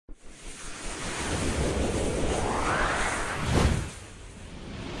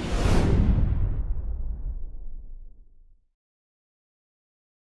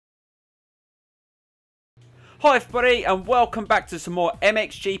Hi everybody and welcome back to some more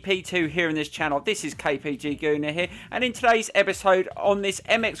MXGP2 here in this channel. This is kpg-gooner here, and in today's episode on this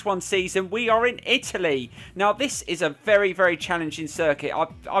MX1 season we are in Italy. Now this is a very challenging circuit.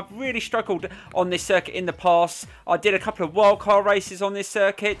 I've really struggled on this circuit in the past. I did a couple of wildcard races on this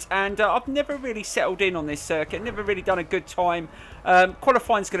circuit and I've never really settled in on this circuit, never really done a good time.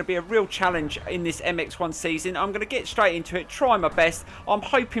 Qualifying is going to be a real challenge in this MX1 season. I'm going to get straight into it, try my best. I'm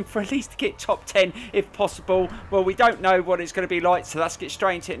hoping for at least to get top 10 if possible. Well, we don't know what it's going to be like, so let's get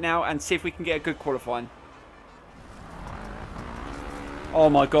straight into it now and see if we can get a good qualifying. Oh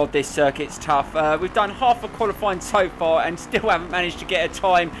my god, this circuit's tough. We've done half of qualifying so far and still haven't managed to get a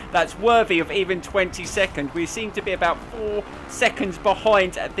time that's worthy of even 20 seconds. We seem to be about 4 seconds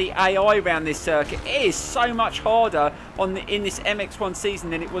behind the AI around this circuit. It is so much harder in this MX1 season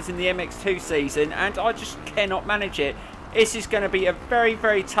than it was in the MX2 season, and I just cannot manage it. This is going to be a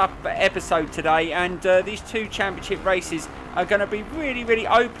very tough episode today, and these two championship races are going to be really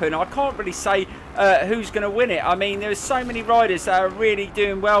open. I can't really say who's going to win it. I mean, there's so many riders that are really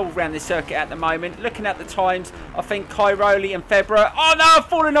doing well around this circuit at the moment. Looking at the times, I think Cairoli and FEBVRE. Oh no, I've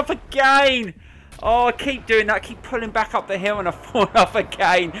fallen off again. Oh, I keep doing that, keep pulling back up the hill and I've fallen off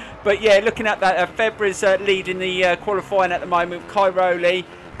again. But yeah, looking at that, FEBVRE'S leading the qualifying at the moment with Cairoli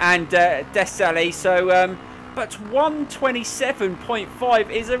and Desalli. So, but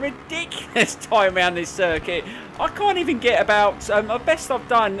 1:27.5 is a ridiculous time around this circuit. I can't even get about, the best I've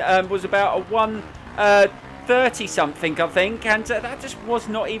done was about a 1:30 something, I think, and that just was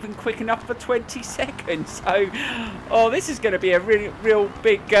not even quick enough for 20 seconds. So, oh, this is going to be a real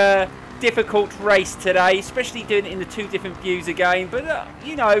big, difficult race today, especially doing it in the two different views again. But,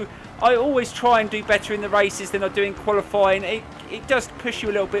 you know, I always try and do better in the races than I do in qualifying. It does push you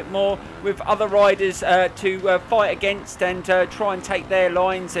a little bit more with other riders to fight against and try and take their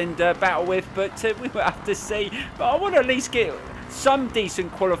lines and battle with, but we will have to see. But I want to at least get some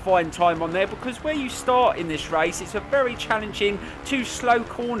decent qualifying time on there, because where you start in this race, it's a very challenging two slow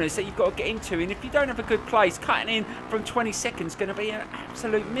corners that you've got to get into, and if you don't have a good place, cutting in from 20 seconds is going to be an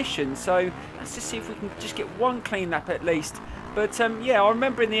absolute mission. So let's just see if we can just get one clean lap at least. But yeah, I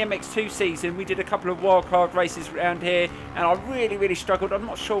remember in the MX2 season we did a couple of wildcard races around here and I really struggled. I'm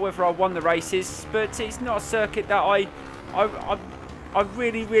not sure whether I won the races, but it's not a circuit that I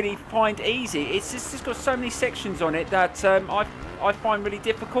really find easy. It's just got so many sections on it that I find really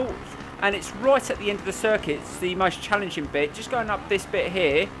difficult, and it's right at the end of the circuit. It's the most challenging bit, just going up this bit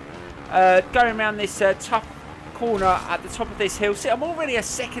here, going around this tough corner at the top of this hill. See, I'm already a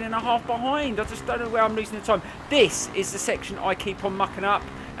second and a half behind. I just don't know where I'm losing the time. This is the section I keep on mucking up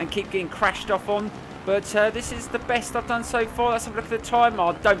and keep getting crashed off on, but this is the best I've done so far. Let's have a look at the time.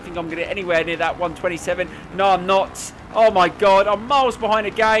 I don't think I'm going to get anywhere near that 1:27. No, I'm not. Oh my god, I'm miles behind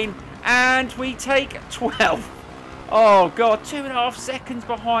again, and we take 12. Oh god, 2.5 seconds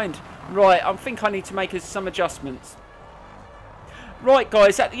behind. Right, I think I need to make some adjustments. Right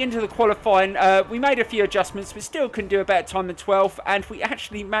guys, at the end of the qualifying, we made a few adjustments, but still couldn't do a better time than 12th, and we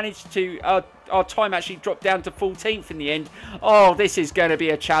actually managed to, our time actually dropped down to 14th in the end. Oh, this is going to be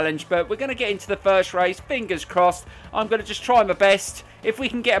a challenge, but we're going to get into the first race, fingers crossed. I'm going to just try my best. If we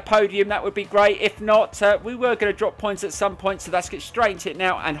can get a podium, that would be great. If not, we were going to drop points at some point, so let's get straight into it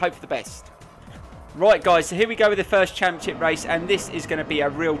now and hope for the best. Right guys, so here we go with the first championship race, and this is going to be a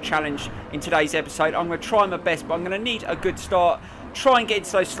real challenge in today's episode. I'm going to try my best, but I'm going to need a good start. Try and get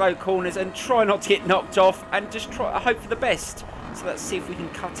into those slow corners and try not to get knocked off, and just try hope for the best. So let's see if we can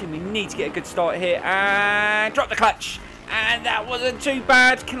cut in. We need to get a good start here and drop the clutch, and that wasn't too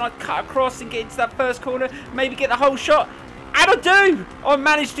bad. Can I cut across and get into that first corner, maybe get the whole shot? And I do! I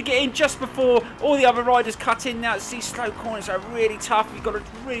managed to get in just before all the other riders cut in. Now, these slow corners are really tough. You've got to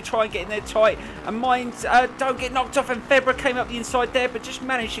really try and get in there tight. And mine don't get knocked off. And FEBVRE came up the inside there, but just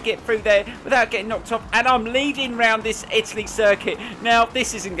managed to get through there without getting knocked off. And I'm leading round this Italy circuit. Now,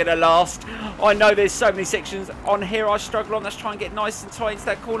 this isn't going to last. I know there's so many sections on here I struggle on. Let's try and get nice and tight into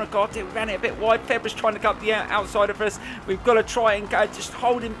that corner. God, it ran it a bit wide. FEBVRE'S trying to cut the outside of us. We've got to try and just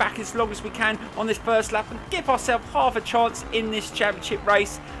hold him back as long as we can on this first lap and give ourselves half a chance in this championship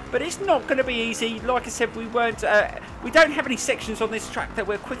race. But it's not going to be easy. Like I said, we don't have any sections on this track that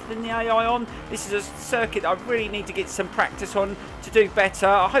we're quicker than the AI on. This is a circuit I really need to get some practice on to do better.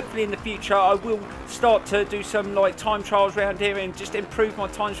 Hopefully in the future I will start to do some like time trials around here and just improve my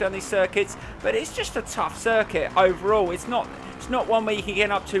times around these circuits. But it's just a tough circuit overall. It's not one where you can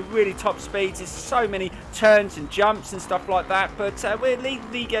get up to really top speeds. There's so many turns and jumps and stuff like that. But we're leading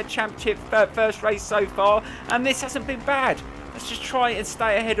the championship first race so far, and this hasn't been bad. Let's just try and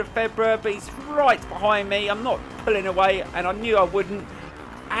stay ahead of FEBVRE, but he's right behind me. I'm not pulling away, and I knew I wouldn't.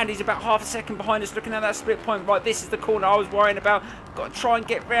 and he's about half a second behind us looking at that split point. Right, this is the corner I was worrying about. Got to try and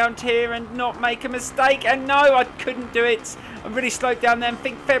get round here and not make a mistake, and no, I couldn't do it. I'm really slowed down there and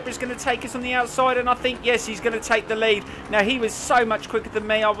think FEBVRE'S going to take us on the outside, and I think, yes, he's going to take the lead. Now, he was so much quicker than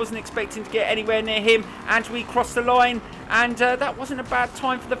me. I wasn't expecting to get anywhere near him, and we crossed the line, and that wasn't a bad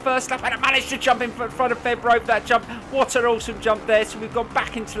time for the first lap, and I managed to jump in front of FEBVRE over that jump. What an awesome jump there. So we've gone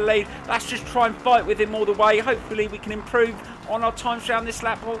back into the lead. Let's just try and fight with him all the way. Hopefully we can improve on our times around this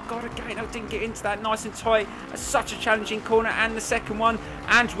lap. Oh god, again, I didn't get into that nice and tight. That's such a challenging corner, and the second one,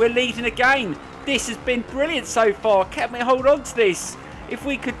 and we're leading again. This has been brilliant so far. Can we hold on to this? If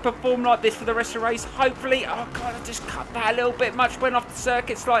we could perform like this for the rest of the race, hopefully. Oh god, I just cut that a little bit much. Went off the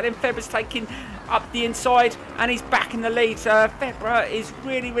circuit slightly, and FEBVRE'S taking up the inside, and he's back in the lead. FEBVRE is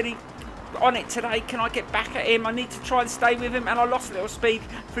really on it today. Can I get back at him? I need to try and stay with him, and I lost a little speed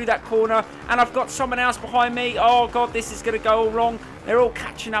through that corner, and I've got someone else behind me. Oh god, this is going to go all wrong. They're all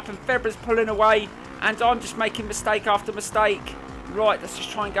catching up, and FEBVRE'S pulling away, and I'm just making mistake after mistake. Right, let's just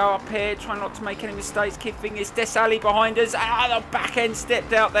try and go up here, try not to make any mistakes. Keeping his Desali behind us. The back end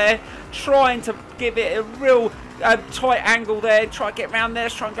stepped out there, trying to give it a real tight angle there. Try and get around there.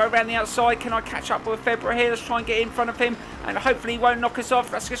 Let's try and go around the outside. Can I catch up with FEBVRE here? Let's try and get in front of him, and hopefully he won't knock us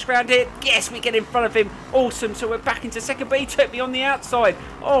off. Let's just round it. Yes, we get in front of him. Awesome. So we're back into second, but he took me on the outside.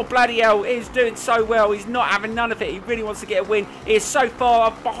 Oh, bloody hell. He's doing so well. He's not having none of it. He really wants to get a win. He is so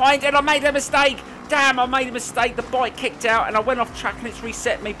far behind, and I made a mistake. Damn, I made a mistake. The bike kicked out and I went off track and it's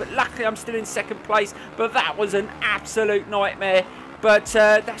reset me. But luckily I'm still in second place. But that was an absolute nightmare. But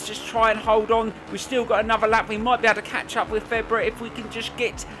let's just try and hold on. We've still got another lap. We might be able to catch up with FEBVRE if we can just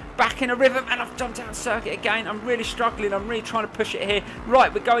get back in a rhythm. And I've jumped down circuit again. I'm really struggling. I'm really trying to push it here.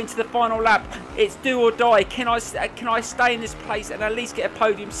 Right, we're going to the final lap. It's do or die. Can I stay in this place and at least get a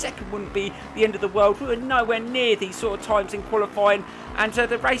podium? Second wouldn't be the end of the world. We were nowhere near these sort of times in qualifying. And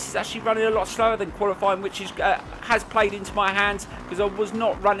the race is actually running a lot slower than qualifying, which is, has played into my hands because I was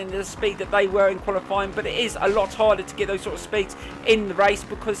not running at the speed that they were in qualifying. But it is a lot harder to get those sort of speeds in the race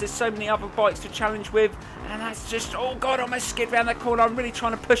because there's so many other bikes to challenge with. And that's just, oh god, I almost skid around that corner. I'm really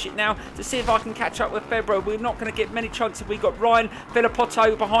trying to push it now to see if I can catch up with FEBVRE. We're not going to get many chances. We've got Ryan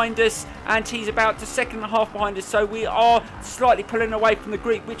Filipotto behind us, and he's about a second and a half behind us. So we are slightly pulling away from the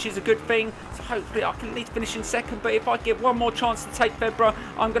group, which is a good thing. So hopefully I can at least finish in second. But if I get one more chance to take FEBVRE,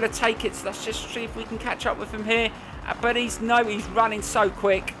 I'm going to take it. So let's just see if we can catch up with him here. But he's running so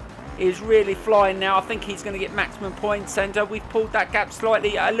quick. Is really flying now. I think he's going to get maximum points, and we've pulled that gap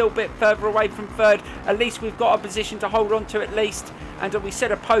slightly a little bit further away from third. At least we've got a position to hold on to at least, and we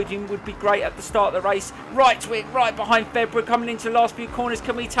said a podium would be great at the start of the race. Right, we're right behind FEBVRE coming into the last few corners.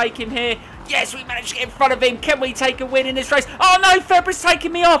 Can we take him here? Yes, we managed to get in front of him. Can we take a win in this race? Oh no, FEBVRE'S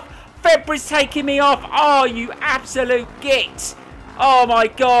taking me off. FEBVRE'S taking me off. Oh, you absolute git. Oh my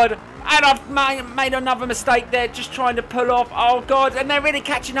god. And I've made another mistake there, just trying to pull off. Oh, God. And they're really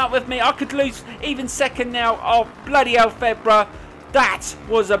catching up with me. I could lose even second now. Oh, bloody hell, FEBVRE. That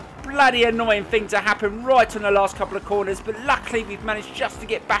was a bloody annoying thing to happen right on the last couple of corners. But luckily, we've managed just to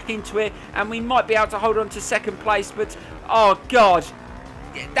get back into it. And we might be able to hold on to second place. But, oh, God.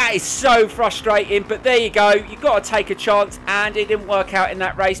 That is so frustrating, but there you go. You've got to take a chance, and it didn't work out in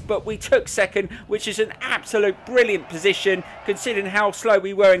that race, but we took second, which is an absolute brilliant position considering how slow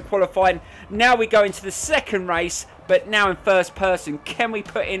we were in qualifying. Now we go into the second race, but now in first person. Can we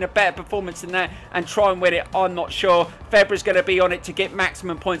put in a better performance than that and try and win it? I'm not sure. FEBVRE'S going to be on it to get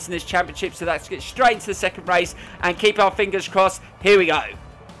maximum points in this championship, so let's get straight into the second race and keep our fingers crossed. Here we go.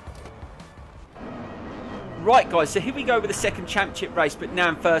 Right guys, so here we go with the second championship race, but now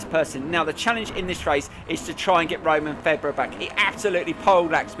in first person. Now the challenge in this race is to try and get Roman FEBVRE back. He absolutely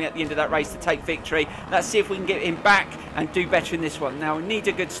poleaxed me at the end of that race to take victory. Let's see if we can get him back and do better in this one. Now we need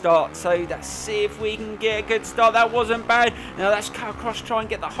a good start, so let's see if we can get a good start. That wasn't bad. Now let's car across, try and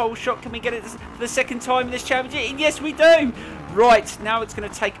get the whole shot. Can we get it for the second time in this championship? Yes, we do. Right, now it's going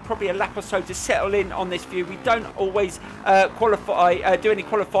to take probably a lap or so to settle in on this view. We don't always do any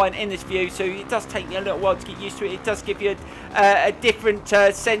qualifying in this view, so it does take me a little while to get used to it. It does give you a different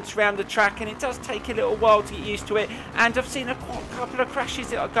sense around the track, and it does take a little while to get used to it. And I've seen a couple of crashes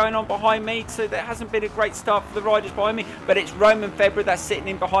that are going on behind me, so that hasn't been a great start for the riders behind me. But it's Roman FEBVRE that's sitting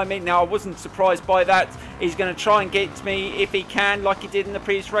in behind me. Now I wasn't surprised by that. He's going to try and get me if he can, like he did in the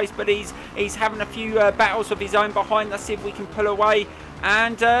previous race, but he's having a few battles of his own behind. Let's see if we can pull away.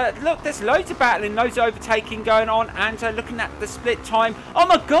 And look, there's loads of battling, loads of overtaking going on, and looking at the split time, oh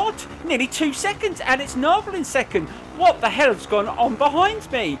my god, nearly 2 seconds, and it's Nerval in second. What the hell has gone on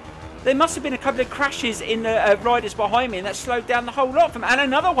behind me? there must have been a couple of crashes in the riders behind me, and that slowed down the whole lot of them. And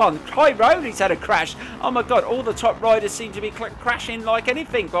another one, Kai Rowley's had a crash. Oh my god, all the top riders seem to be crashing like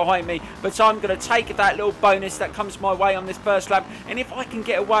anything behind me. But I'm going to take that little bonus that comes my way on this first lap, and if I can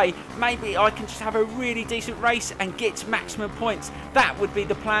get away, maybe I can just have a really decent race and get to maximum points. That would be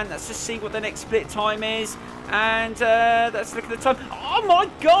the plan. Let's just see what the next split time is. And let's look at the time. Oh my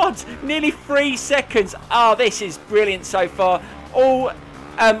god, nearly 3 seconds. Oh, this is brilliant so far. All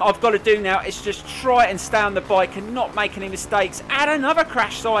I've got to do now is just try and stay on the bike and not make any mistakes. And another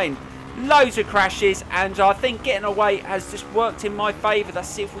crash sign. Loads of crashes, and I think getting away has just worked in my favour. Let's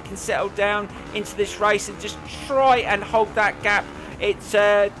see if we can settle down into this race and just try and hold that gap. It's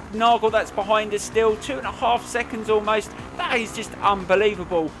Nagel that's behind us still, 2.5 seconds almost. That is just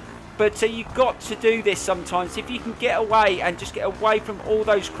unbelievable. But you've got to do this sometimes. If you can get away and just get away from all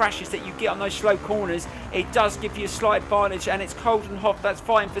those crashes that you get on those slow corners, it does give you a slight advantage. And it's Coldenhoff that's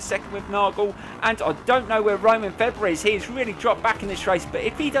fighting for second with Nagel. And I don't know where Roman Febvre is. He has really dropped back in this race. But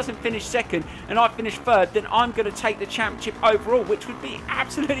if he doesn't finish second and I finish third, then I'm going to take the championship overall, which would be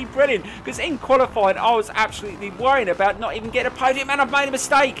absolutely brilliant. Because in qualifying, I was absolutely worrying about not even getting a podium, and I've made a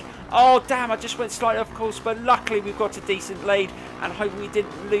mistake. Oh damn, I just went slightly off course, but luckily we've got a decent lead, and hopefully we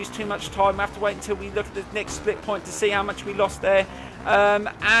didn't lose too much time. We have to wait until we look at the next split point to see how much we lost there.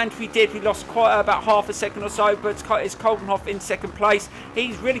 And we did. We lost quite about half a second or so, but it's Coldenhoff in second place.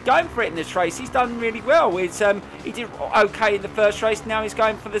 He's really going for it in this race. He's done really well. He did okay in the first race. Now he's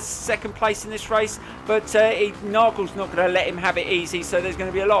going for the second place in this race, but Nagel's not going to let him have it easy, so there's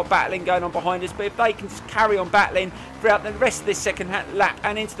going to be a lot of battling going on behind us. But if they can just carry on battling throughout the rest of this second lap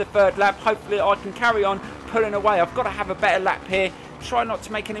and into the third lap, hopefully I can carry on pulling away. I've got to have a better lap here. Try not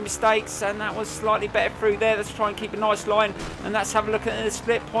to make any mistakes, and that was slightly better through there. Let's try and keep a nice line, and let's have a look at the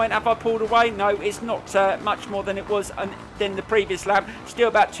split point. Have I pulled away? No, it's not much more than it was than the previous lap. Still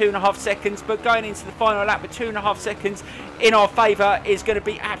about 2.5 seconds, but going into the final lap with 2.5 seconds in our favour is going to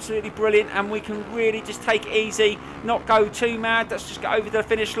be absolutely brilliant, and we can really just take it easy, not go too mad. Let's just get over the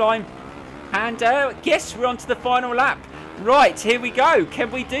finish line, and yes, we're on to the final lap. Right, here we go. Can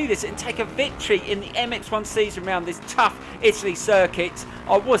we do this and take a victory in the MX1 season round, this tough Italy circuit?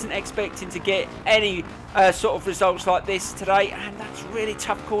 I wasn't expecting to get any sort of results like this today, and that's really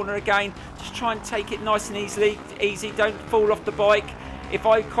tough corner again. Just try and take it nice and easy. Don't fall off the bike. If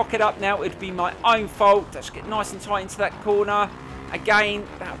I cock it up now, it'd be my own fault. Let's get nice and tight into that corner. Again,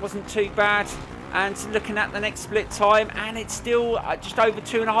 that wasn't too bad. And looking at the next split time, and it's still just over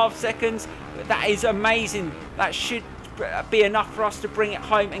 2.5 seconds. That is amazing. That should be enough for us to bring it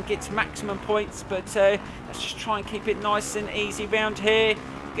home and get to maximum points, but let's just try and keep it nice and easy round here.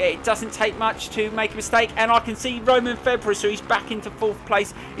 It doesn't take much to make a mistake, and I can see Roman Febvre, so he's back into 4th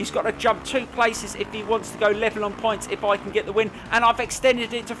place. He's got to jump 2 places if he wants to go level on points, if I can get the win, and I've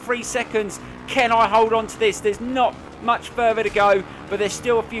extended it to 3 seconds. Can I hold on to this? There's not much further to go, but there's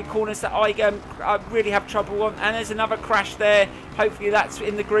still a few corners that I really have trouble on, and there's another crash there. Hopefully that's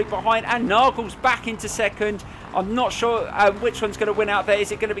in the group behind, and Nagel's back into second. I'm not sure which one's going to win out there.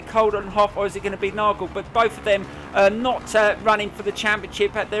 Is it going to be Coldenhoff or is it going to be Nagel? But both of them are not running for the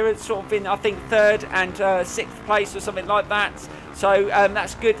championship. They're sort of in, I think, 3rd and 6th place or something like that. So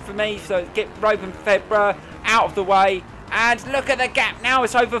that's good for me. So get Roman Febvre out of the way. And look at the gap now.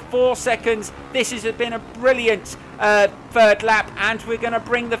 It's over 4 seconds. This has been a brilliant third lap, and we're going to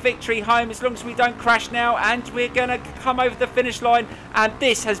bring the victory home as long as we don't crash now, and we're going to come over the finish line, and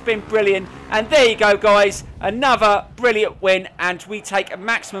this has been brilliant. And there you go, guys, another brilliant win, and we take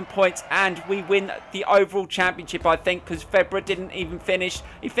maximum points and we win the overall championship, I think, because Febvre didn't even finish.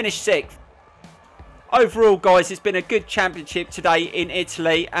 He finished 6th. Overall, guys, it's been a good championship today in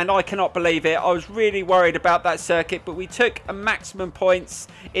Italy, and I cannot believe it. I was really worried about that circuit, but we took a maximum points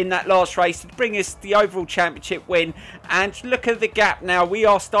in that last race to bring us the overall championship win. And look at the gap now. We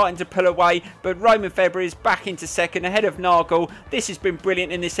are starting to pull away, but Roman Febvre is back into second ahead of Nagel. This has been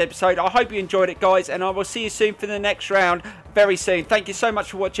brilliant in this episode. I hope you enjoyed it, guys, and I will see you soon for the next round very soon. Thank you so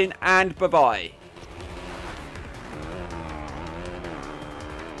much for watching, and bye-bye.